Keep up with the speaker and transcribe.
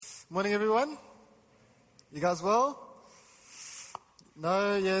Morning, everyone. You guys well?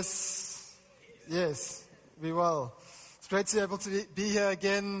 No, yes, we well. It's great to be able to be here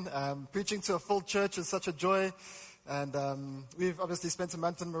again. Preaching to a full church is such a joy. And we've obviously spent a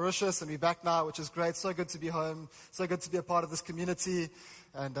month in Mauritius, and we're back now, which is great. So good to be home. So good to be a part of this community.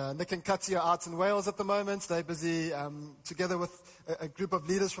 And Nick and Kati are out in Wales at the moment. They're busy, together with a group of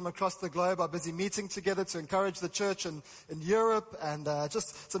leaders from across the globe, are busy meeting together to encourage the church in Europe. And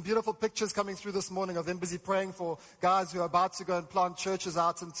just some beautiful pictures coming through this morning of them busy praying for guys who are about to go and plant churches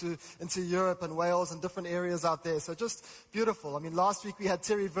out into Europe and Wales and different areas out there. So just beautiful. I mean, last week we had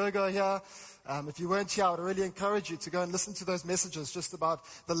Terry Virgo here. If you weren't here, I would really encourage you to go and listen to those messages just about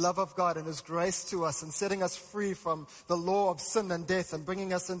the love of God and His grace to us and setting us free from the law of sin and death and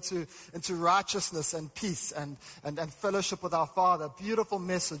bringing us into righteousness and peace and fellowship with our Father. Beautiful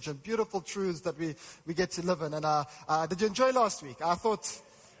message and beautiful truths that we get to live in. And did you enjoy last week? I thought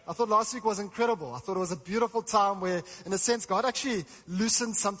last week was incredible. I thought it was a beautiful time where, in a sense, God actually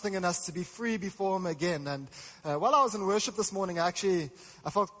loosened something in us to be free before Him again. And while I was in worship this morning, I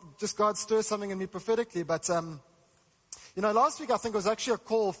felt just God stir something in me prophetically. But, last week I think was actually a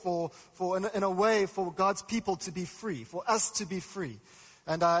call in a way, for God's people to be free, for us to be free.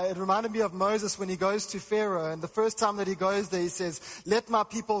 And it reminded me of Moses when he goes to Pharaoh. And the first time that he goes there, he says, "Let my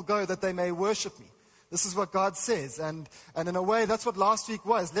people go that they may worship me." This is what God says. And in a way, that's what last week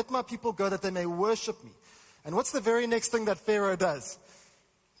was. Let my people go that they may worship me. And what's the very next thing that Pharaoh does?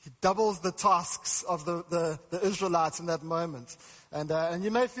 He doubles the tasks of the Israelites in that moment. And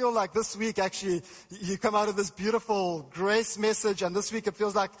you may feel like this week, actually, you come out of this beautiful grace message, and this week it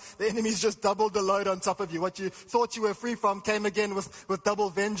feels like the enemy's just doubled the load on top of you. What you thought you were free from came again with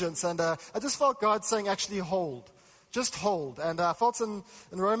double vengeance. And I just felt God saying, actually, hold. Just hold. And I felt in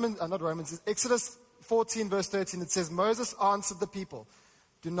Exodus 14 verse 13, it says, Moses answered the people,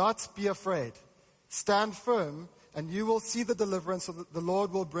 "Do not be afraid. Stand firm, and you will see the deliverance the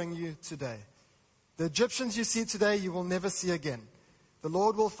Lord will bring you today. The Egyptians you see today, you will never see again. The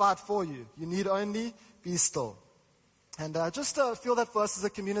Lord will fight for you. You need only be still." And just feel that for us as a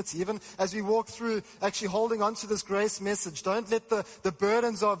community, even as we walk through actually holding on to this grace message. Don't let the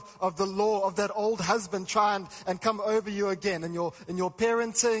burdens of the law of that old husband try and come over you again in your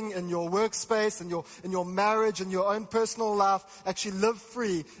parenting, in your workspace, in your marriage, in your own personal life. Actually live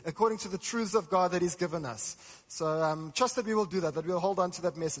free according to the truths of God that He's given us. So trust that we will do that we'll hold on to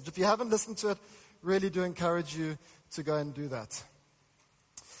that message. If you haven't listened to it, really do encourage you to go and do that.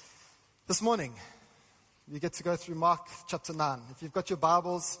 This morning, you get to go through Mark chapter 9. If you've got your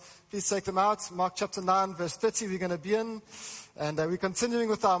Bibles, please take them out. Mark chapter 9, verse 30, we're going to be in. And we're continuing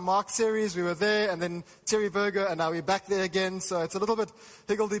with our Mark series. We were there, and then Terry Virgo, and now we're back there again. So it's a little bit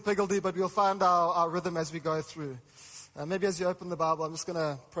higgledy-piggledy, but we'll find our rhythm as we go through. Maybe as you open the Bible, I'm just going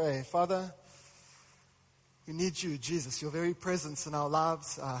to pray. Father, we need You, Jesus, Your very presence in our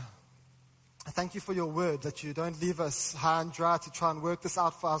lives. I thank You for Your word, that You don't leave us high and dry to try and work this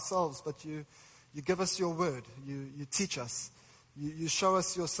out for ourselves, but You give us Your word. You teach us. You show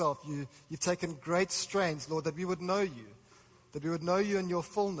us Yourself. You've taken great strains, Lord, that we would know You, that we would know You in Your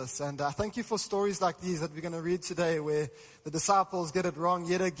fullness. And I thank You for stories like these that we're going to read today, where the disciples get it wrong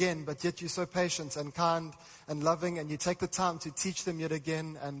yet again, but yet You're so patient and kind and loving, and You take the time to teach them yet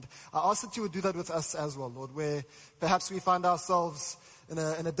again. And I ask that You would do that with us as well, Lord, where perhaps we find ourselves in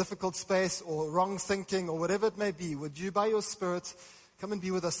a difficult space or wrong thinking or whatever it may be. Would You, by Your Spirit, come and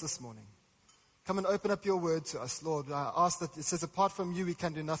be with us this morning? Come and open up Your word to us, Lord. I ask that it says, apart from You, we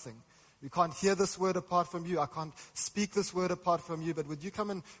can do nothing. We can't hear this word apart from You. I can't speak this word apart from You. But would You come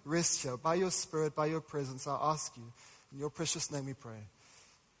and rest here by Your Spirit, by Your presence? I ask You. In Your precious name we pray.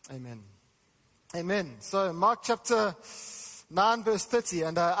 Amen. Amen. So Mark chapter 9, verse 30.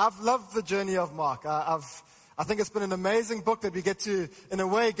 And I've loved the journey of Mark. I think it's been an amazing book that we get to, in a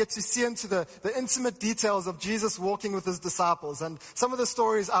way, get to see into the intimate details of Jesus walking with His disciples. And some of the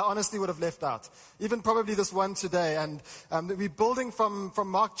stories I honestly would have left out, even probably this one today. And we're building from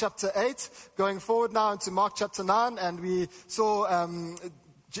Mark chapter 8, going forward now into Mark chapter 9. And we saw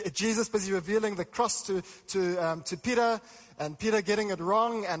Jesus busy revealing the cross to Peter, and Peter getting it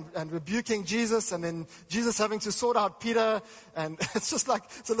wrong and rebuking Jesus, and then Jesus having to sort out Peter. And it's just like,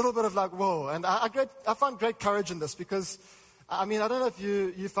 it's a little bit of like, whoa. And I find great courage in this, because I don't know if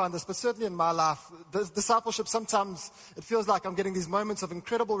you find this, but certainly in my life, the discipleship, sometimes it feels like I'm getting these moments of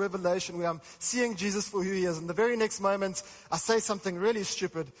incredible revelation where I'm seeing Jesus for who He is. And the very next moment, I say something really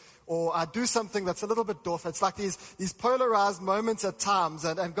stupid, or I do something that's a little bit doff. It's like these polarized moments at times.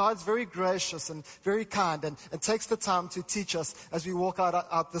 And God's very gracious and very kind and takes the time to teach us as we walk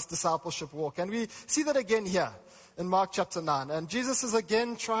out this discipleship walk. And we see that again here. in Mark chapter 9. And Jesus is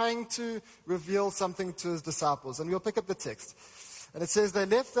again trying to reveal something to his disciples. And we'll pick up the text. And it says, they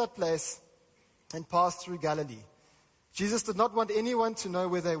left that place and passed through Galilee. Jesus did not want anyone to know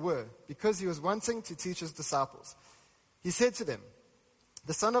where they were, because he was wanting to teach his disciples. He said to them,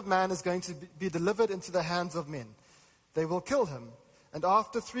 the Son of Man is going to be delivered into the hands of men. They will kill him, and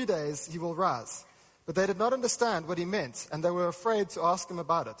after 3 days he will rise. But they did not understand what he meant, and they were afraid to ask him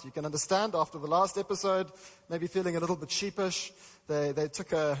about it. You can understand after the last episode, maybe feeling a little bit sheepish, they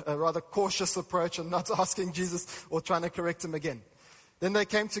took a rather cautious approach and not asking Jesus or trying to correct him again. Then they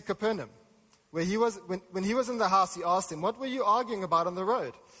came to Capernaum, where he was. When he was in the house, he asked him, what were you arguing about on the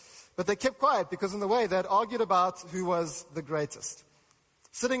road? But they kept quiet, because on the way they had argued about who was the greatest.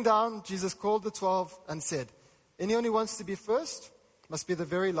 Sitting down, Jesus called the 12 and said, anyone who wants to be first must be the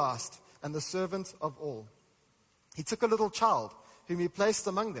very last and the servant of all. He took a little child, whom he placed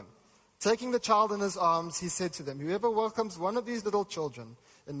among them. Taking the child in his arms, he said to them, whoever welcomes one of these little children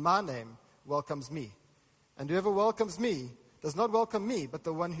in my name welcomes me. And whoever welcomes me does not welcome me, but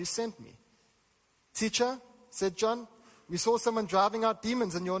the one who sent me. Teacher, said John, we saw someone driving out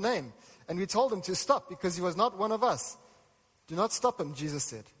demons in your name, and we told him to stop because he was not one of us. Do not stop him, Jesus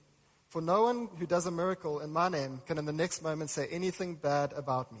said. For no one who does a miracle in my name can in the next moment say anything bad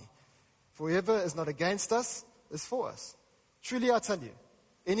about me. For whoever is not against us is for us. Truly I tell you,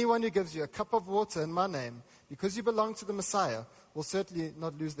 anyone who gives you a cup of water in my name, because you belong to the Messiah, will certainly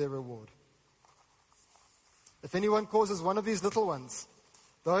not lose their reward. If anyone causes one of these little ones,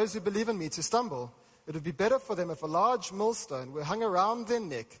 those who believe in me, to stumble, it would be better for them if a large millstone were hung around their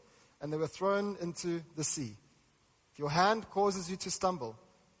neck and they were thrown into the sea. If your hand causes you to stumble,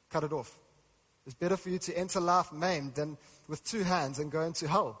 cut it off. It's better for you to enter life maimed than with 2 hands and go into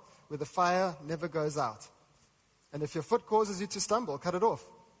hell, where the fire never goes out. And if your foot causes you to stumble, cut it off.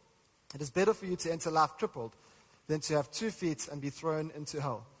 It is better for you to enter life crippled than to have 2 feet and be thrown into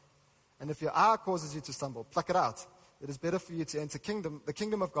hell. And if your eye causes you to stumble, pluck it out. It is better for you to enter the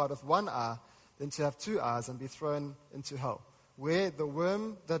kingdom of God with 1 eye than to have 2 eyes and be thrown into hell, where the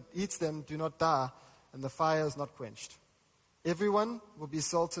worm that eats them do not die and the fire is not quenched. Everyone will be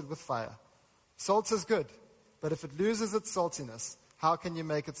salted with fire. Salt is good, but if it loses its saltiness, how can you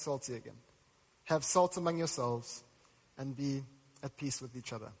make it salty again? Have salt among yourselves and be at peace with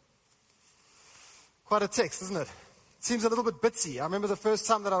each other. Quite a text, isn't it? It seems a little bit bitsy. I remember the first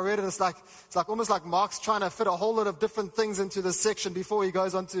time that I read it, it's like almost like Mark's trying to fit a whole lot of different things into this section before he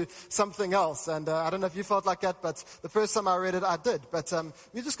goes on to something else. And I don't know if you felt like that, but the first time I read it, I did. But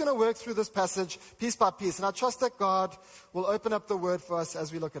we're just going to work through this passage piece by piece. And I trust that God will open up the word for us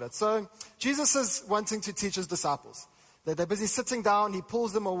as we look at it. So Jesus is wanting to teach his disciples. They're busy sitting down. He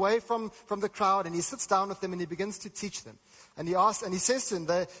pulls them away from the crowd, and he sits down with them, and he begins to teach them. And he says to them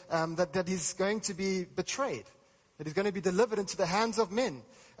that he's going to be betrayed, that he's going to be delivered into the hands of men,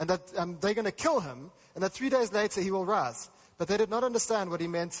 and that they're going to kill him, and that 3 days later he will rise. But they did not understand what he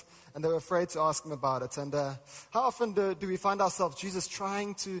meant, and they were afraid to ask him about it. And how often do we find ourselves, Jesus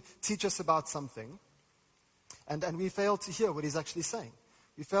trying to teach us about something, and we fail to hear what he's actually saying?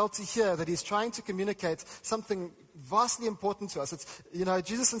 We fail to hear that he's trying to communicate something vastly important to us. It's,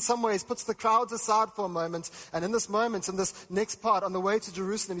 Jesus in some ways puts the crowds aside for a moment. And in this moment, in this next part, on the way to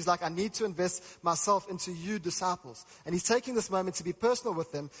Jerusalem, he's like, I need to invest myself into you disciples. And he's taking this moment to be personal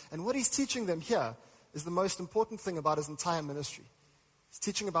with them. And what he's teaching them here is the most important thing about his entire ministry. He's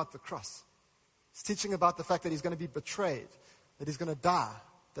teaching about the cross. He's teaching about the fact that he's going to be betrayed, that he's going to die,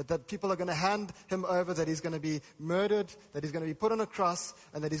 that people are going to hand him over, that he's going to be murdered, that he's going to be put on a cross,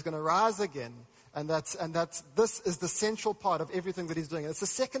 and that he's going to rise again. And that this is the central part of everything that he's doing. And it's the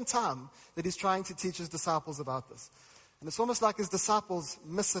second time that he's trying to teach his disciples about this. And it's almost like his disciples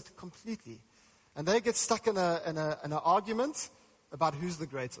miss it completely. And they get stuck in an argument about who's the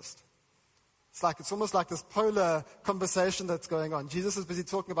greatest. It's almost like this polar conversation that's going on. Jesus is busy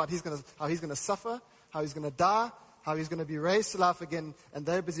talking about how he's going to suffer, how he's going to die, how he's going to be raised to life again, and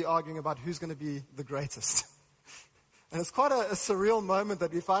they're busy arguing about who's going to be the greatest. And it's quite a surreal moment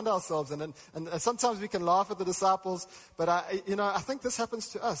that we find ourselves in. And sometimes we can laugh at the disciples, but I think this happens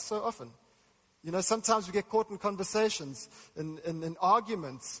to us so often. Sometimes we get caught in conversations, in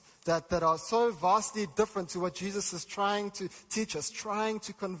arguments that are so vastly different to what Jesus is trying to teach us, trying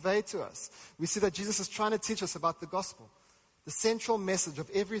to convey to us. We see that Jesus is trying to teach us about the gospel, the central message of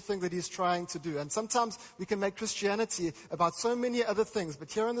everything that he's trying to do. And sometimes we can make Christianity about so many other things, but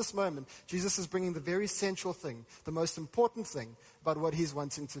here in this moment, Jesus is bringing the very central thing, the most important thing about what he's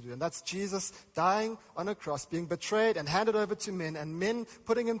wanting to do. And that's Jesus dying on a cross, being betrayed and handed over to men, and men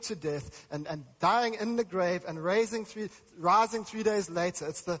putting him to death, and dying in the grave and rising 3 days later.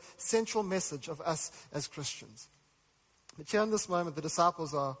 It's the central message of us as Christians. But here in this moment, the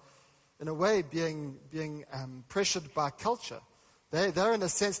disciples are, in a way, being pressured by culture. They're, in a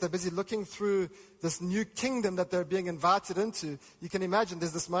sense, they're busy looking through this new kingdom that they're being invited into. You can imagine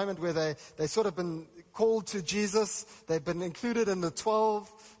there's this moment where they sort of been called to Jesus. They've been included in the 12.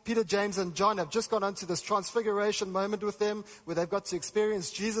 Peter, James, and John have just gone on to this transfiguration moment with them where they've got to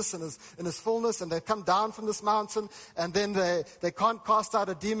experience Jesus in his fullness, and they've come down from this mountain, and then they can't cast out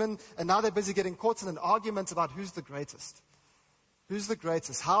a demon, and now they're busy getting caught in an argument about who's the greatest. Who's the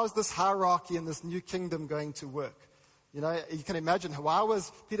greatest? How is this hierarchy in this new kingdom going to work? You know, you can imagine, why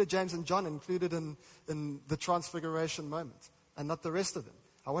was Peter, James, and John included in the transfiguration moment and not the rest of them?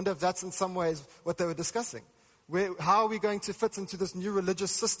 I wonder if that's in some ways what they were discussing. How are we going to fit into this new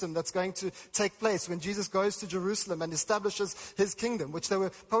religious system that's going to take place when Jesus goes to Jerusalem and establishes his kingdom, which they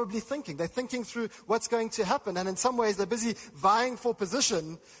were probably thinking. They're thinking through what's going to happen, and in some ways they're busy vying for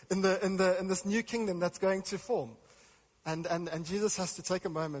position in this new kingdom that's going to form. And Jesus has to take a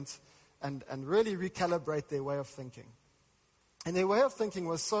moment and really recalibrate their way of thinking. And their way of thinking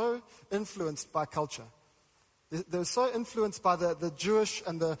was so influenced by culture. They were so influenced by the Jewish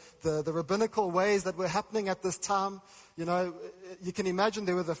and the rabbinical ways that were happening at this time. You know, you can imagine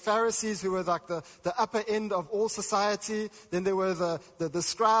there were the Pharisees who were like the upper end of all society. Then there were the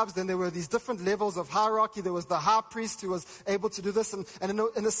scribes. Then there were these different levels of hierarchy. There was the high priest who was able to do this. And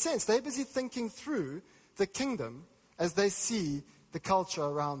in a sense, they're busy thinking through the kingdom as they see the culture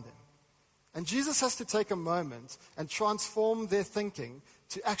around them. And Jesus has to take a moment and transform their thinking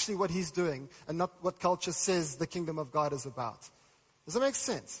to actually what he's doing and not what culture says the kingdom of God is about. Does that make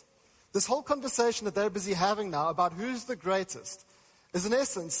sense? This whole conversation that they're busy having now about who's the greatest is in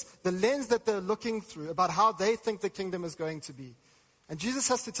essence the lens that they're looking through about how they think the kingdom is going to be. And Jesus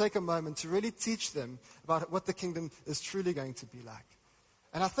has to take a moment to really teach them about what the kingdom is truly going to be like.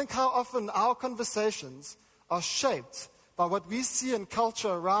 And I think how often our conversations are shaped by what we see in culture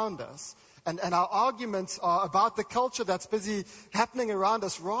around us. And our arguments are about the culture that's busy happening around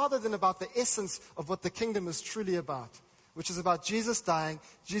us rather than about the essence of what the kingdom is truly about, which is about Jesus dying,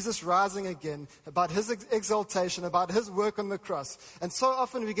 Jesus rising again, about his exaltation, about his work on the cross. And so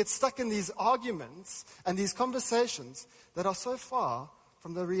often we get stuck in these arguments and these conversations that are so far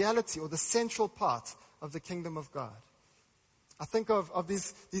from the reality or the central part of the kingdom of God. I think of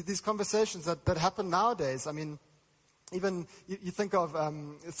these conversations that happen nowadays. I mean, even you think of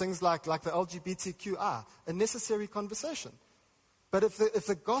things like the LGBTQI, a necessary conversation. But if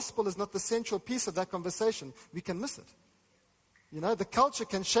the gospel is not the central piece of that conversation, we can miss it. You know, the culture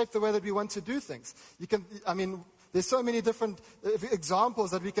can shape the way that we want to do things. There's so many different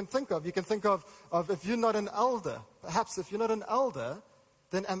examples that we can think of. You can think of if you're not an elder, perhaps if you're not an elder,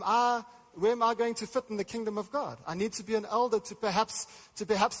 then where am I going to fit in the kingdom of God? I need to be an elder to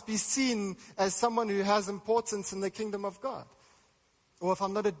perhaps be seen as someone who has importance in the kingdom of God. Or if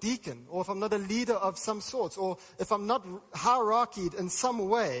I'm not a deacon, or if I'm not a leader of some sort, or if I'm not hierarchied in some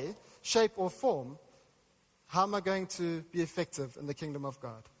way, shape or form, how am I going to be effective in the kingdom of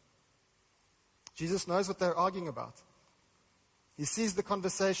God? Jesus knows what they're arguing about. He sees the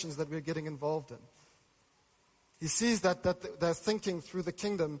conversations that we're getting involved in. He sees that they're thinking through the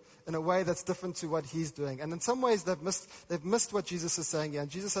kingdom in a way that's different to what he's doing. And in some ways, they've missed what Jesus is saying here. And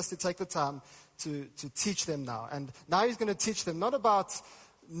Jesus has to take the time to teach them now. And now he's going to teach them not about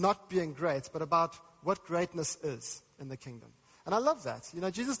not being great, but about what greatness is in the kingdom. And I love that. You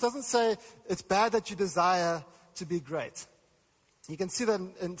know, Jesus doesn't say it's bad that you desire to be great. You can see that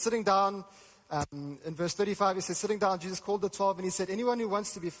in sitting down, in verse 35, he says, sitting down, Jesus called the 12 and he said, anyone who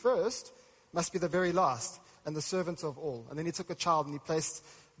wants to be first must be the very last and the servant of all. And then he took a child and he placed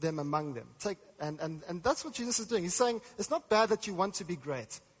them among them. And that's what Jesus is doing. He's saying, it's not bad that you want to be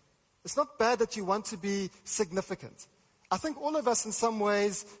great. It's not bad that you want to be significant. I think all of us in some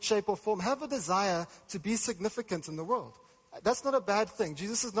ways, shape or form, have a desire to be significant in the world. That's not a bad thing.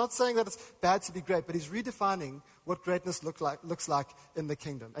 Jesus is not saying that it's bad to be great, but he's redefining what greatness looks like in the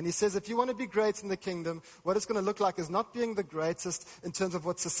kingdom. And he says if you want to be great in the kingdom, what it's going to look like is not being the greatest in terms of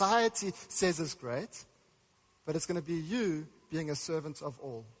what society says is great, but it's going to be you being a servant of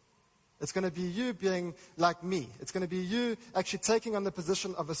all. It's going to be you being like me. It's going to be you actually taking on the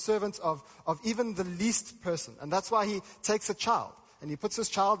position of a servant of even the least person. And that's why he takes a child and he puts his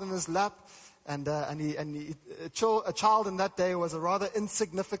child in his lap. A child in that day was a rather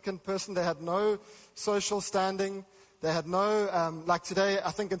insignificant person. They had no social standing. They had no, like today,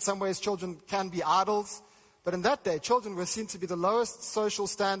 I think in some ways children can be idols. But in that day, children were seen to be the lowest social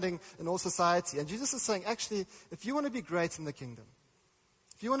standing in all society. And Jesus is saying, actually, if you want to be great in the kingdom,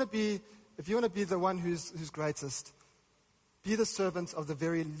 if you want to be the one who's greatest, be the servant of the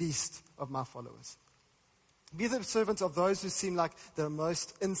very least of my followers. Be the servant of those who seem like they're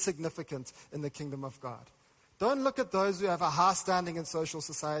most insignificant in the kingdom of God. Don't look at those who have a high standing in social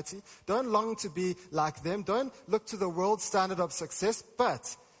society. Don't long to be like them. Don't look to the world standard of success,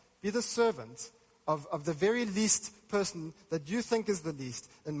 but be the servant of the very least person that you think is the least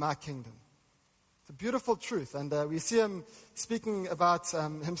in my kingdom. It's a beautiful truth, and we see him speaking about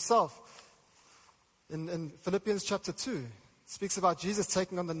himself in Philippians chapter 2. It speaks about Jesus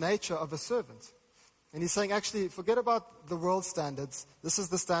taking on the nature of a servant. And he's saying, actually, forget about the world standards. This is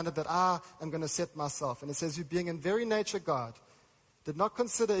the standard that I am going to set myself. And it says, who being in very nature God, did not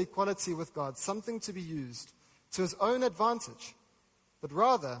consider equality with God something to be used to his own advantage, but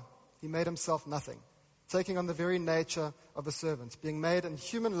rather he made himself nothing, taking on the very nature of a servant, being made in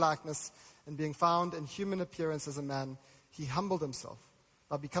human likeness and being found in human appearance as a man, he humbled himself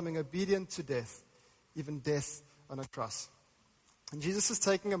by becoming obedient to death, even death on a cross. And Jesus is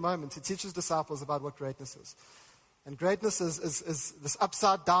taking a moment to teach his disciples about what greatness is. And greatness is this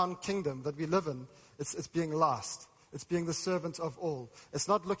upside-down kingdom that we live in. It's being last. It's being the servant of all. It's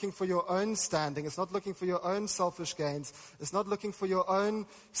not looking for your own standing. It's not looking for your own selfish gains. It's not looking for your own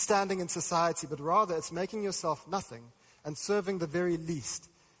standing in society, but rather it's making yourself nothing and serving the very least.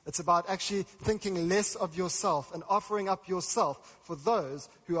 It's about actually thinking less of yourself and offering up yourself for those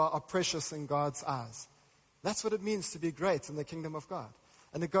who are precious in God's eyes. That's what it means to be great in the kingdom of God.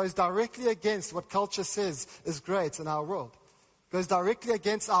 And it goes directly against what culture says is great in our world. It goes directly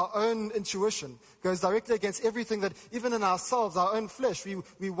against our own intuition. It goes directly against everything that, even in ourselves, our own flesh,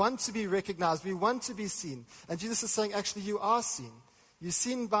 we want to be recognized. We want to be seen. And Jesus is saying, actually, you are seen. You're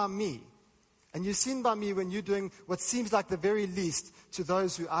seen by me. And you're seen by me when you're doing what seems like the very least to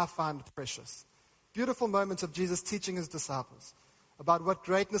those who I find precious. Beautiful moment of Jesus teaching his disciples about what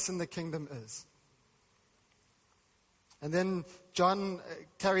greatness in the kingdom is. And then John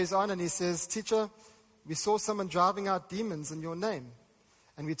carries on and he says, Teacher, we saw someone driving out demons in your name.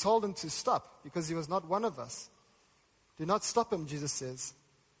 And we told him to stop because he was not one of us. Do not stop him, Jesus says.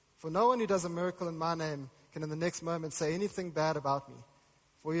 For no one who does a miracle in my name can in the next moment say anything bad about me.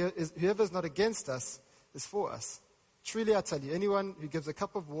 For whoever is not against us is for us. Truly I tell you, anyone who gives a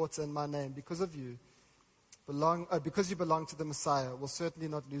cup of water in my name because of you, because you belong to the Messiah, will certainly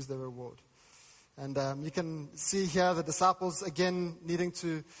not lose their reward. And you can see here the disciples again needing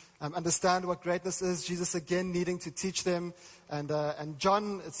to understand what greatness is. Jesus again needing to teach them. And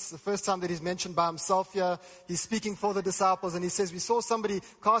John, it's the first time that he's mentioned by himself here. He's speaking for the disciples and he says, we saw somebody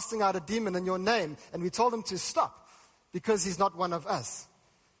casting out a demon in your name. And we told him to stop because he's not one of us.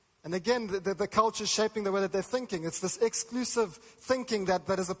 And again, the culture is shaping the way that they're thinking. It's this exclusive thinking that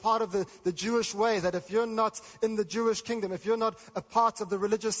is a part of the Jewish way, that if you're not in the Jewish kingdom, if you're not a part of the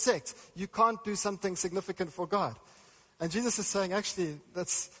religious sect, you can't do something significant for God. And Jesus is saying, actually,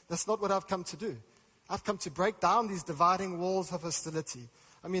 that's not what I've come to do. I've come to break down these dividing walls of hostility.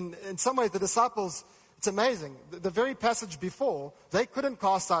 I mean, in some ways, the disciples, it's amazing. The very passage before, they couldn't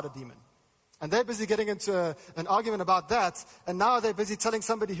cast out a demon. And they're busy getting into an argument about that. And now they're busy telling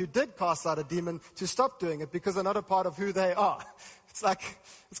somebody who did cast out a demon to stop doing it because they're not a part of who they are.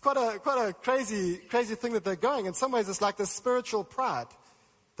 It's quite a crazy thing that they're going. In some ways, it's like this spiritual pride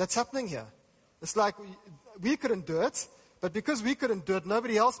that's happening here. It's like we couldn't do it, but because we couldn't do it,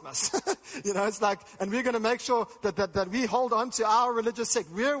 nobody else must. It's like, and we're going to make sure that we hold on to our religious sect.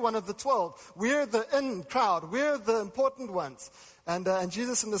 We're one of the 12. We're the in crowd. We're the important ones. And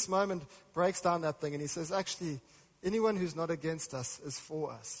Jesus in this moment breaks down that thing and he says, actually, anyone who's not against us is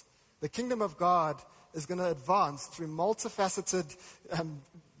for us. The kingdom of God is going to advance through multifaceted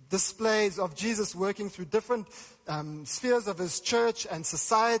displays of Jesus working through different spheres of his church and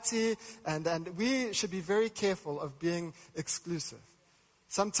society. And we should be very careful of being exclusive.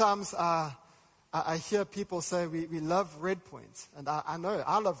 Sometimes I hear people say we love Red Point. And I know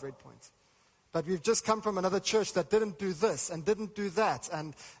I love Red Point. But we've just come from another church that didn't do this and didn't do that.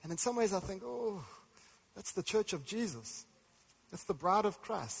 And in some ways I think, that's the church of Jesus. That's the bride of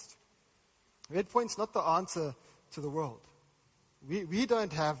Christ. Red Point's not the answer to the world. We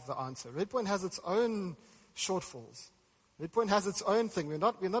don't have the answer. Red Point has its own shortfalls. Red Point has its own thing. We're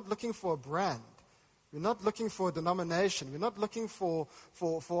not looking for a brand. We're not looking for a denomination. We're not looking for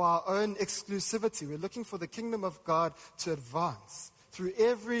our own exclusivity. We're looking for the kingdom of God to advance through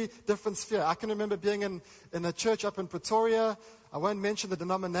every different sphere. I can remember being in a church up in Pretoria. I won't mention the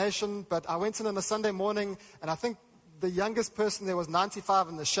denomination, but I went in on a Sunday morning, and I think the youngest person there was 95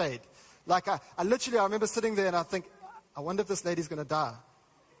 in the shade. Like, I remember sitting there, and I think, I wonder if this lady's going to die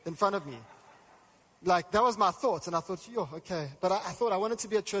in front of me. Like, that was my thoughts, and I thought, okay. But I thought I wanted to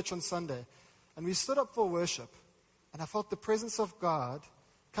be at church on Sunday. And we stood up for worship, and I felt the presence of God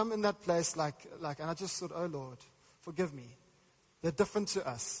come in that place and I just thought, oh Lord, forgive me. They're different to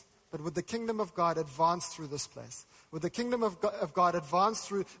us. But would the kingdom of God advance through this place? Would the kingdom of God advance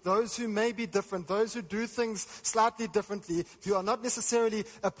through those who may be different, those who do things slightly differently, who are not necessarily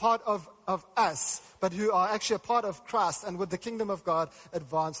a part of us, but who are actually a part of Christ? And would the kingdom of God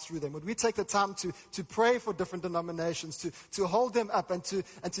advance through them? Would we take the time to pray for different denominations, to hold them up and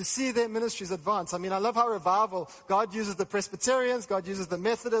to see their ministries advance? I mean, I love how revival, God uses the Presbyterians, God uses the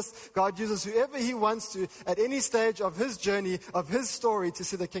Methodists, God uses whoever He wants to at any stage of His journey, of His story, to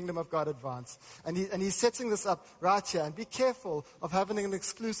see the kingdom of God advance. And He's setting this up right here. And be careful of having an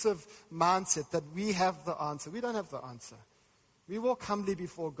exclusive mindset that we have the answer. We don't have the answer. We walk humbly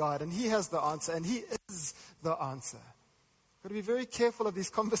before God, and He has the answer, and He is the answer. We've got to be very careful of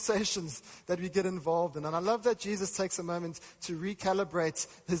these conversations that we get involved in. And I love that Jesus takes a moment to recalibrate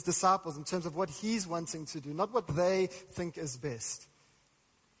His disciples in terms of what He's wanting to do, not what they think is best.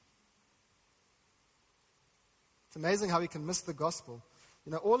 It's amazing how we can miss the gospel.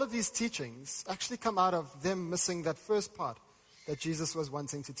 You know, all of these teachings actually come out of them missing that first part that Jesus was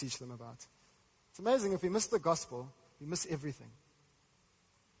wanting to teach them about. It's amazing, if we miss the gospel, we miss everything.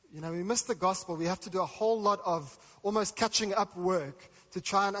 You know, we miss the gospel. We have to do a whole lot of almost catching up work to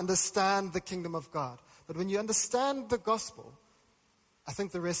try and understand the kingdom of God. But when you understand the gospel, I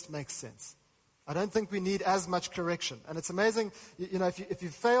think the rest makes sense. I don't think we need as much correction. And it's amazing, you know, if you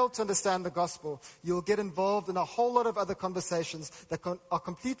fail to understand the gospel, you'll get involved in a whole lot of other conversations that are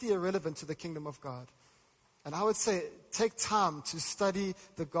completely irrelevant to the kingdom of God. And I would say, take time to study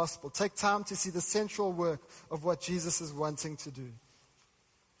the gospel. Take time to see the central work of what Jesus is wanting to do.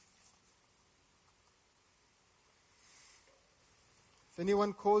 If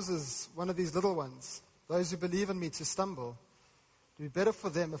anyone causes one of these little ones, those who believe in me, to stumble, it would be better for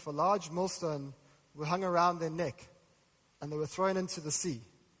them if a large millstone were hung around their neck and they were thrown into the sea.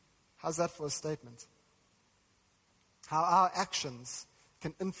 How's that for a statement? How our actions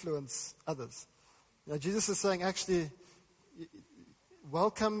can influence others. You know, Jesus is saying, actually,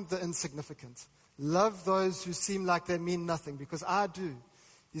 welcome the insignificant. Love those who seem like they mean nothing, because I do.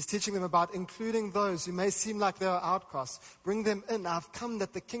 He's teaching them about including those who may seem like they are outcasts. Bring them in. I've come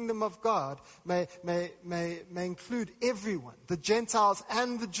that the kingdom of God may include everyone, the Gentiles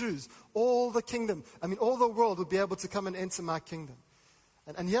and the Jews. All the kingdom, all the world will be able to come and enter my kingdom.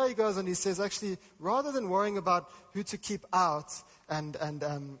 And here he goes and he says, actually, rather than worrying about who to keep out and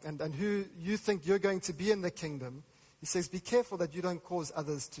who you think you're going to be in the kingdom, he says, be careful that you don't cause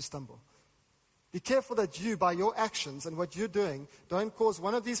others to stumble. Be careful that you, by your actions and what you're doing, don't cause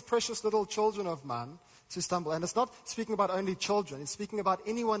one of these precious little children of mine to stumble. And it's not speaking about only children. It's speaking about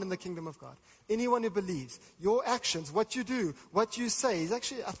anyone in the kingdom of God. Anyone who believes. Your actions, what you do, what you say. He's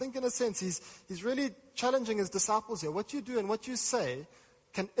actually, I think in a sense, he's really challenging his disciples here. What you do and what you say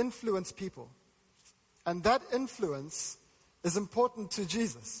can influence people. And that influence is important to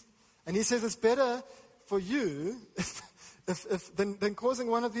Jesus. And he says it's better for you than causing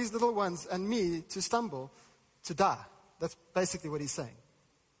one of these little ones and me to stumble, to die. That's basically what he's saying.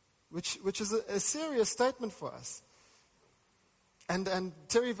 Which is a serious statement for us. And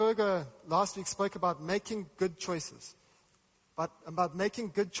Terry Virgo last week spoke about making good choices. About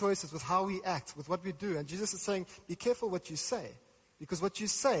making good choices with how we act, with what we do. And Jesus is saying, be careful what you say. Because what you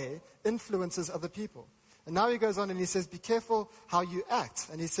say influences other people. And now he goes on and he says, be careful how you act.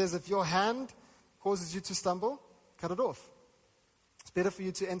 And he says, if your hand causes you to stumble, cut it off. It's better for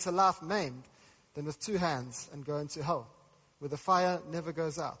you to enter life maimed than with 2 hands and go into hell, where the fire never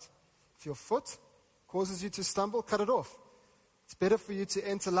goes out. If your foot causes you to stumble, cut it off. It's better for you to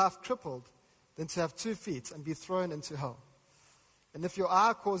enter life crippled than to have 2 feet and be thrown into hell. And if your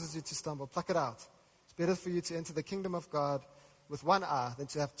eye causes you to stumble, pluck it out. It's better for you to enter the kingdom of God with 1 eye than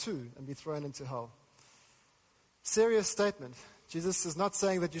to have 2 and be thrown into hell. Serious statement. Jesus is not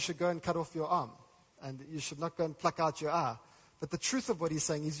saying that you should go and cut off your arm and you should not go and pluck out your eye. But the truth of what he's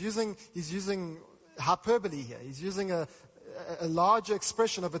saying, he's using hyperbole here. He's using a larger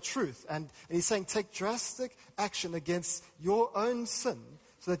expression of a truth. And he's saying take drastic action against your own sin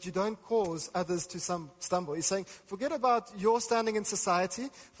so that you don't cause others to stumble. He's saying forget about your standing in society.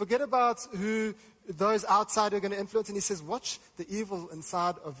 Forget about who those outside are going to influence. And he says watch the evil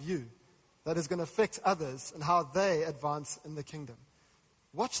inside of you that is going to affect others and how they advance in the kingdom.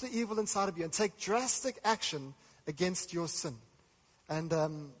 Watch the evil inside of you and take drastic action against your sin. And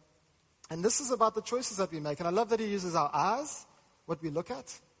this is about the choices that we make. And I love that he uses our eyes, what we look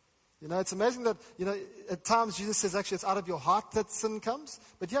at. You know, it's amazing that, at times Jesus says actually it's out of your heart that sin comes.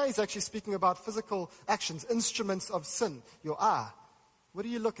 But here he's actually speaking about physical actions, instruments of sin. Your eye. What do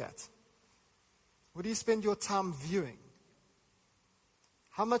you look at? What do you spend your time viewing?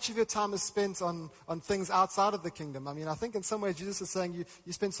 How much of your time is spent on things outside of the kingdom? I mean, I think in some ways Jesus is saying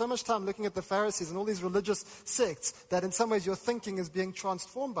you spend so much time looking at the Pharisees and all these religious sects that in some ways your thinking is being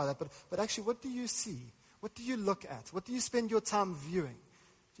transformed by that. But actually, what do you see? What do you look at? What do you spend your time viewing?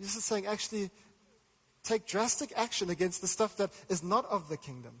 Jesus is saying, actually, take drastic action against the stuff that is not of the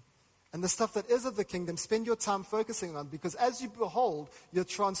kingdom. And the stuff that is of the kingdom, spend your time focusing on, because as you behold, you're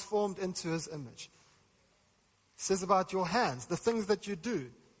transformed into his image. He says about your hands, the things that you do.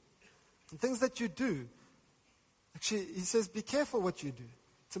 The things that you do. Actually, he says, be careful what you do.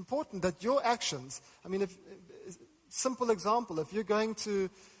 It's important that your actions, I mean, simple example, if you're going to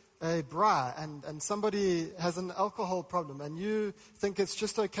a bar and somebody has an alcohol problem and you think it's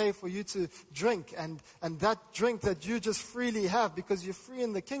just okay for you to drink, and that drink that you just freely have because you're free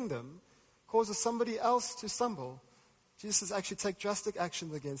in the kingdom causes somebody else to stumble, Jesus says actually take drastic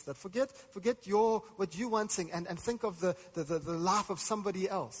actions against that. Forget what you're wanting and think of the life of somebody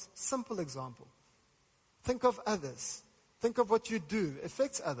else. Simple example. Think of others. Think of what you do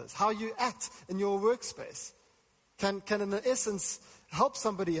affects others. How you act in your workspace can in essence help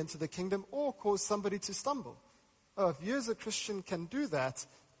somebody into the kingdom or cause somebody to stumble. Oh, if you as a Christian can do that,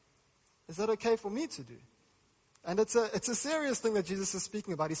 is that okay for me to do? And it's a serious thing that Jesus is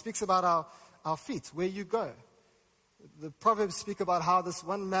speaking about. He speaks about our feet, where you go. The Proverbs speak about how this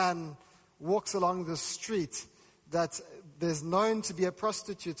one man walks along the street that there's known to be a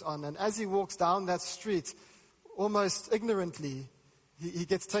prostitute on. And as he walks down that street, almost ignorantly, he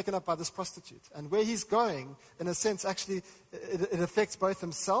gets taken up by this prostitute. And where he's going, in a sense, actually, it affects both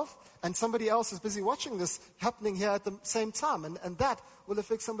himself and somebody else is busy watching this happening here at the same time. And that will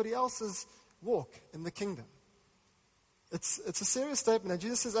affect somebody else's walk in the kingdom. It's a serious statement. And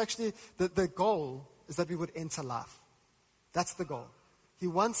Jesus says actually that the goal is that we would enter life. That's the goal. He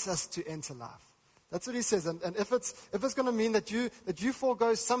wants us to enter life. That's what he says. And if it's going to mean that you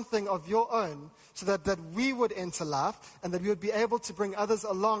forego something of your own so that we would enter life and that we would be able to bring others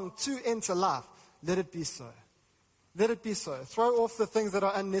along to enter life, let it be so. Let it be so. Throw off the things that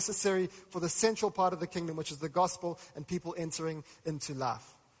are unnecessary for the central part of the kingdom, which is the gospel and people entering into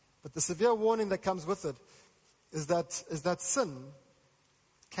life. But the severe warning that comes with it is that sin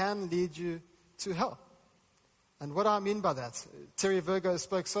can lead you to hell. And what I mean by that, Terry Virgo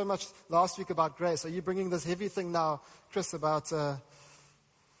spoke so much last week about grace. Are you bringing this heavy thing now, Chris, about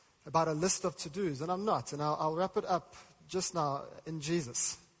a list of to-dos? And I'm not. And I'll wrap it up just now in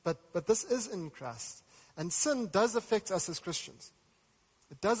Jesus. But this is in Christ. And sin does affect us as Christians.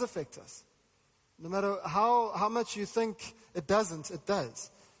 It does affect us. No matter how much you think it doesn't, it does.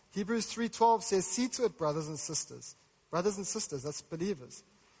 Hebrews 3:12 says, see to it, brothers and sisters, that's believers,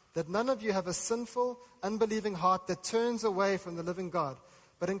 that none of you have a sinful, unbelieving heart that turns away from the living God,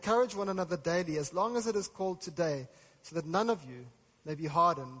 but encourage one another daily, as long as it is called today, so that none of you may be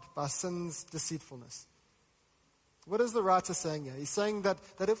hardened by sin's deceitfulness. What is the writer saying here? He's saying that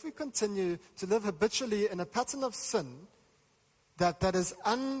if we continue to live habitually in a pattern of sin that is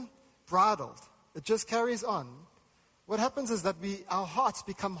unbridled, it just carries on, what happens is that our hearts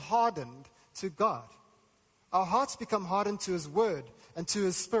become hardened to God. Our hearts become hardened to His Word and to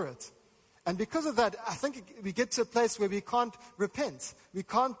His Spirit. And because of that, I think we get to a place where we can't repent. We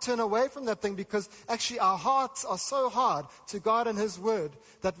can't turn away from that thing because actually our hearts are so hard to God and His Word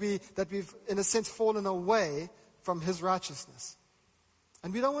that we've, in a sense, fallen away from His righteousness.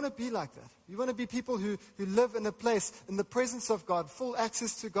 And we don't want to be like that. We want to be people who live in a place in the presence of God, full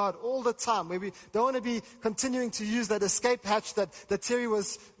access to God all the time, where we don't want to be continuing to use that escape hatch that Terry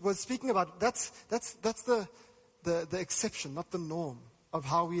was speaking about. That's the exception, not the norm of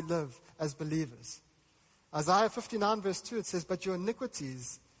how we live as believers. Isaiah 59 verse 2, it says, but your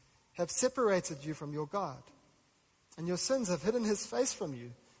iniquities have separated you from your God, and your sins have hidden His face from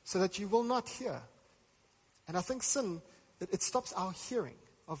you, so that you will not hear. And I think sin, it stops our hearing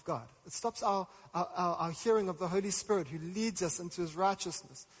of God. It stops our hearing of the Holy Spirit who leads us into His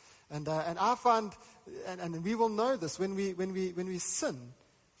righteousness. And I find, and we will know this, when we sin,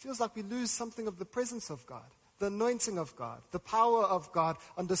 it feels like we lose something of the presence of God, the anointing of God, the power of God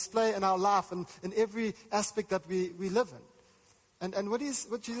on display in our life and in every aspect that we live in. And what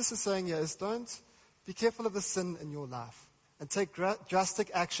Jesus is saying here is, don't be careful of the sin in your life. And take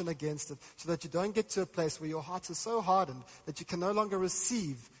drastic action against it so that you don't get to a place where your heart is so hardened that you can no longer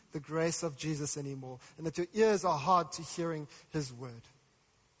receive the grace of Jesus anymore, and that your ears are hard to hearing His Word.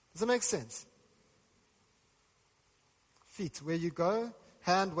 Does that make sense? Feet, where you go.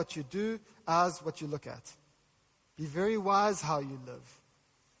 Hand, what you do. Eyes, what you look at. Be very wise how you live.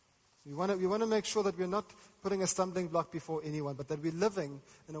 We want to make sure that we're not putting a stumbling block before anyone, but that we're living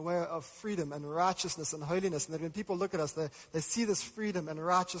in a way of freedom and righteousness and holiness, and that when people look at us, they see this freedom and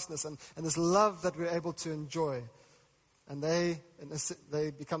righteousness and this love that we're able to enjoy, and they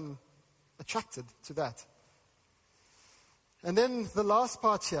become attracted to that. And then the last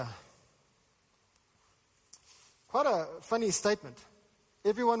part here, quite a funny statement.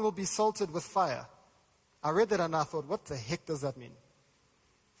 Everyone will be salted with fire. I read that and I thought, what the heck does that mean?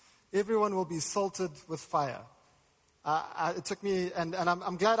 Everyone will be salted with fire. It took me, and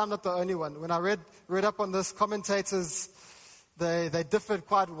I'm glad I'm not the only one. When I read up on this, commentators, they differed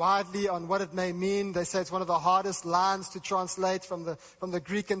quite widely on what it may mean. They say it's one of the hardest lines to translate from the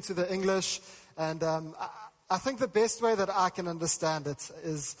Greek into the English. And I think the best way that I can understand it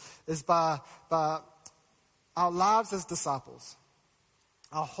is by our lives as disciples.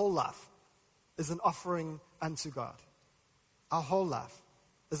 Our whole life is an offering unto God. Our whole life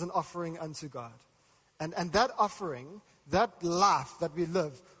is an offering unto God. And that offering, that life that we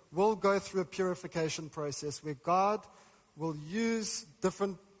live, will go through a purification process where God will use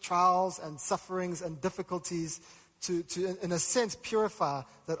different trials and sufferings and difficulties to in a sense, purify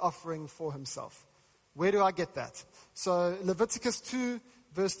that offering for himself. Where do I get that? So Leviticus 2,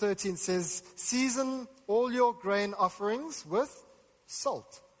 verse 13 says, season all your grain offerings with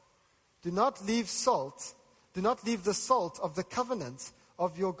salt. Do not leave the salt of the covenant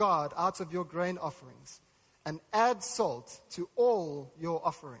of your God out of your grain offerings, and add salt to all your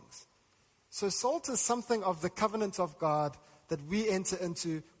offerings. So salt is something of the covenant of God that we enter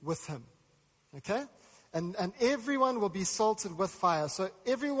into with him. Okay? And everyone will be salted with fire. So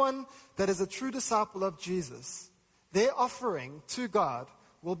everyone that is a true disciple of Jesus, their offering to God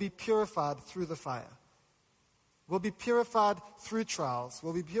will be purified through the fire. Will be purified through trials,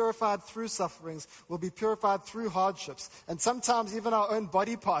 will be purified through sufferings, will be purified through hardships. And sometimes even our own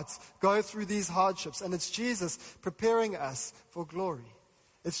body parts go through these hardships. And it's Jesus preparing us for glory.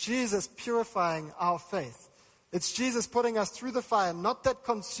 It's Jesus purifying our faith. It's Jesus putting us through the fire, not that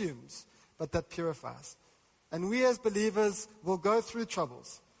consumes, but that purifies. And we as believers will go through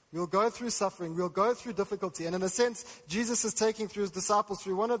troubles. We'll go through suffering. We'll go through difficulty. And in a sense, Jesus is taking through his disciples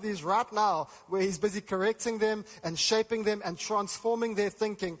through one of these right now where he's busy correcting them and shaping them and transforming their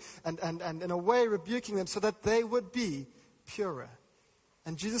thinking and in a way rebuking them so that they would be purer.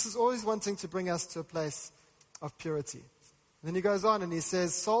 And Jesus is always wanting to bring us to a place of purity. And then he goes on and he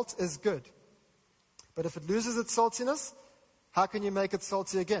says, salt is good. But if it loses its saltiness, how can you make it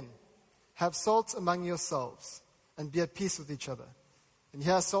salty again? Have salt among yourselves and be at peace with each other. And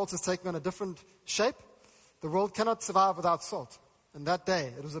here salt is taking on a different shape. The world cannot survive without salt. In that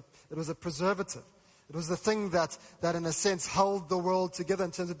day, it was a preservative. It was the thing that in a sense held the world together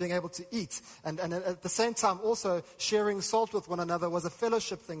in terms of being able to eat. And at the same time also sharing salt with one another was a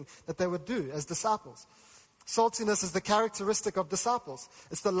fellowship thing that they would do as disciples. Saltiness is the characteristic of disciples.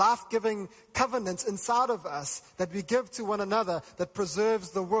 It's the life-giving covenant inside of us that we give to one another that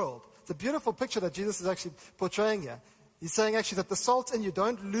preserves the world. It's a beautiful picture that Jesus is actually portraying here. He's saying actually that the salt in you,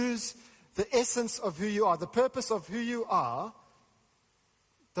 don't lose the essence of who you are, the purpose of who you are.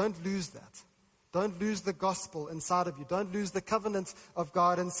 Don't lose that. Don't lose the gospel inside of you. Don't lose the covenant of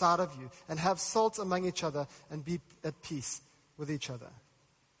God inside of you. And have salt among each other and be at peace with each other.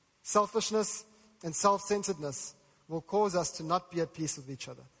 Selfishness and self-centeredness will cause us to not be at peace with each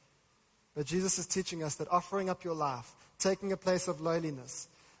other. But Jesus is teaching us that offering up your life, taking a place of lowliness,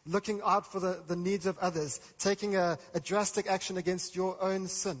 looking out for the needs of others, taking a drastic action against your own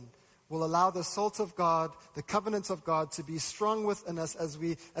sin, will allow the salt of God, the covenant of God, to be strong within us as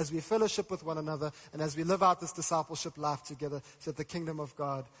we fellowship with one another and as we live out this discipleship life together so that the kingdom of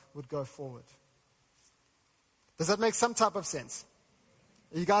God would go forward. Does that make some type of sense?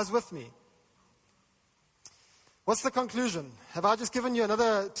 Are you guys with me? What's the conclusion? Have I just given you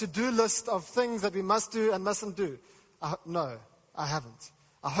another to-do list of things that we must do and mustn't do? No, I haven't.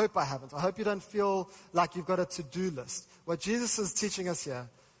 I hope I haven't. I hope you don't feel like you've got a to-do list. What Jesus is teaching us here,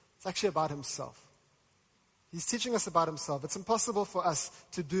 it's actually about himself. He's teaching us about himself. It's impossible for us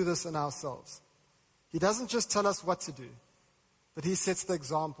to do this in ourselves. He doesn't just tell us what to do, but he sets the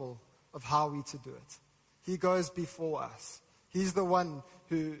example of how we to do it. He goes before us. He's the one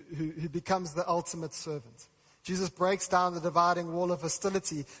who becomes the ultimate servant. Jesus breaks down the dividing wall of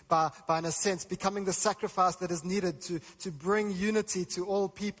hostility by, in a sense, becoming the sacrifice that is needed to bring unity to all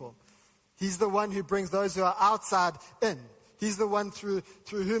people. He's the one who brings those who are outside in. He's the one through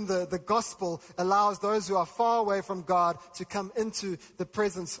whom the gospel allows those who are far away from God to come into the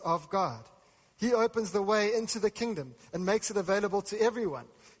presence of God. He opens the way into the kingdom and makes it available to everyone.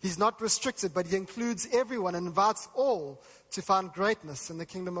 He's not restricted, but he includes everyone and invites all to find greatness in the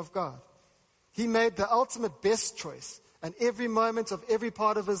kingdom of God. He made the ultimate best choice, and every moment of every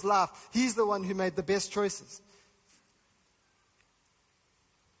part of his life, he's the one who made the best choices.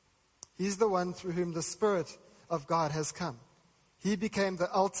 He's the one through whom the Spirit of God has come. He became the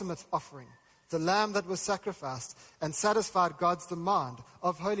ultimate offering, the lamb that was sacrificed and satisfied God's demand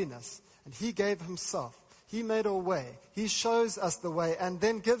of holiness. And he gave himself. He made a way. He shows us the way and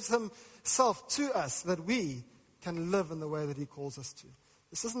then gives himself to us that we can live in the way that he calls us to.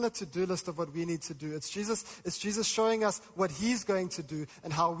 This isn't a to-do list of what we need to do. It's Jesus showing us what he's going to do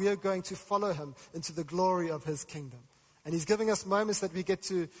and how we are going to follow him into the glory of his kingdom. And he's giving us moments that we get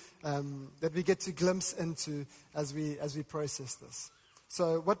to glimpse into as we process this.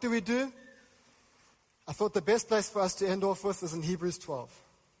 So what do? I thought the best place for us to end off with is in Hebrews 12.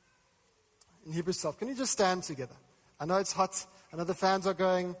 In Hebrews 12. Can you just stand together? I know it's hot. I know the fans are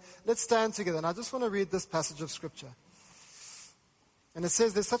going. Let's stand together. And I just want to read this passage of Scripture. And it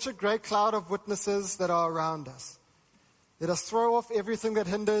says, there's such a great cloud of witnesses that are around us. Let us throw off everything that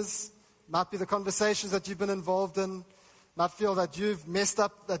hinders. Might be the conversations that you've been involved in. Might feel that you've messed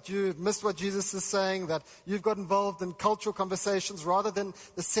up, that you've missed what Jesus is saying, that you've got involved in cultural conversations rather than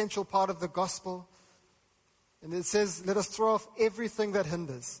the central part of the gospel. And it says, let us throw off everything that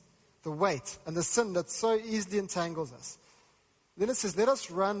hinders, the weight and the sin that so easily entangles us. Then it says, let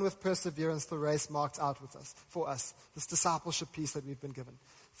us run with perseverance the race marked out for us, this discipleship piece that we've been given.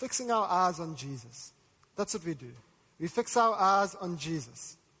 Fixing our eyes on Jesus. That's what we do. We fix our eyes on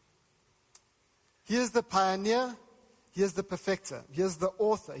Jesus. He is the pioneer. He is the perfecter. He is the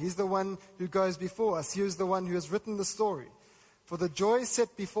author. He's the one who goes before us. He is the one who has written the story. For the joy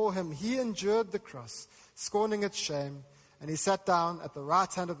set before him, he endured the cross, scorning its shame, and he sat down at the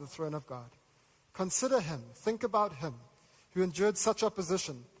right hand of the throne of God. Consider him, think about him, who endured such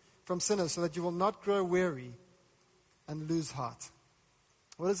opposition from sinners so that you will not grow weary and lose heart.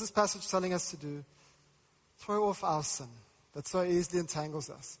 What is this passage telling us to do? Throw off our sin that so easily entangles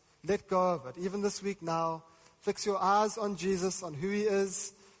us. Let go of it. Even this week now, fix your eyes on Jesus, on who he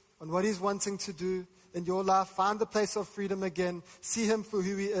is, on what he's wanting to do in your life. Find the place of freedom again. See him for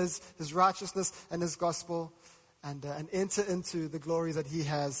who he is, his righteousness and his gospel, and enter into the glory that he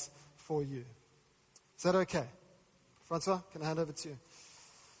has for you. Is that okay? Francois, can I hand over to you?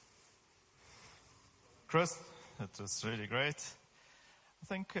 Chris, it was really great. I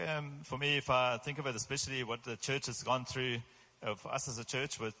think for me, if I think about especially what the church has gone through, for us as a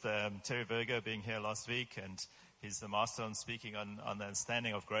church with Terry Virgo being here last week, and he's the master on speaking on the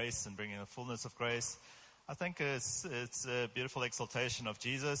understanding of grace and bringing the fullness of grace. I think it's a beautiful exaltation of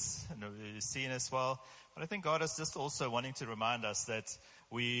Jesus, and we've seen as well. But I think God is just also wanting to remind us that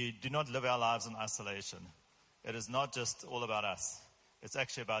we do not live our lives in isolation. It is not just all about us. It's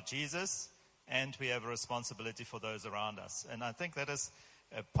actually about Jesus, and we have a responsibility for those around us. And I think that is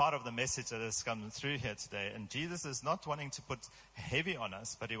a part of the message that has come through here today. And Jesus is not wanting to put heavy on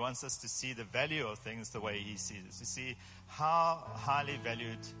us, but he wants us to see the value of things the way he sees it. To see how highly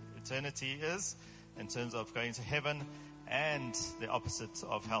valued eternity is in terms of going to heaven and the opposite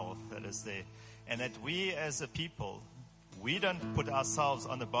of hell that is there. And that we as a people, we don't put ourselves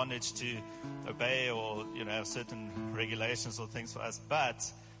on the bondage to obey or, have certain regulations or things for us, but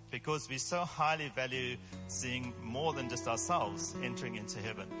because we so highly value seeing more than just ourselves entering into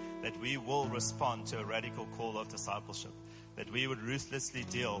heaven, that we will respond to a radical call of discipleship, that we would ruthlessly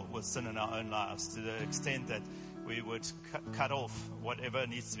deal with sin in our own lives to the extent that we would cut off whatever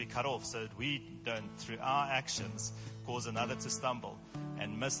needs to be cut off so that we don't, through our actions, cause another to stumble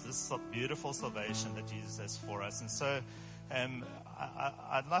and miss this beautiful salvation that Jesus has for us. And so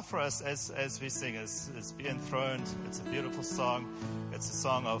I'd love for us, as we sing, is be enthroned. It's a beautiful song. It's a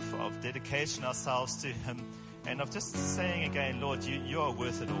song of dedication ourselves to him and of just saying again, Lord, you are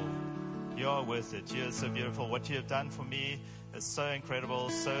worth it all. You are worth it. You are so beautiful. What you have done for me is so incredible,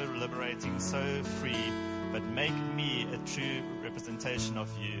 so liberating, so free. But make me a true representation of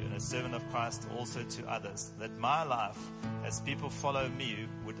you and a servant of Christ also to others. That my life, as people follow me,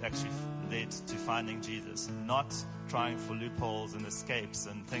 would actually lead to finding Jesus, not trying for loopholes and escapes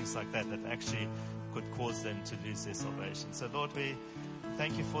and things like that actually could cause them to lose their salvation. So Lord, we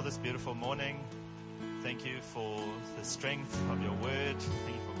thank you for this beautiful morning. Thank you for the strength of your word.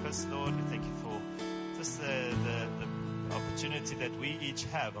 Thank you for Chris, Lord. We thank you for just the opportunity that we each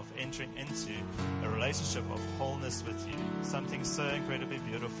have of entering into a relationship of wholeness with you. Something so incredibly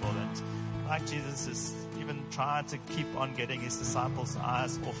beautiful. And like Jesus is even trying to keep on getting his disciples'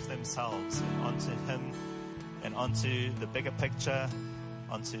 eyes off themselves and onto him and onto the bigger picture,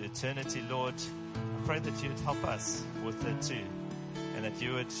 onto eternity, Lord. I pray that you'd help us with that too. and that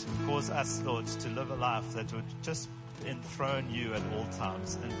you would cause us, Lord, to live a life that would just enthrone you at all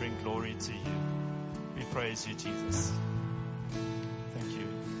times and bring glory to you. We praise you, Jesus.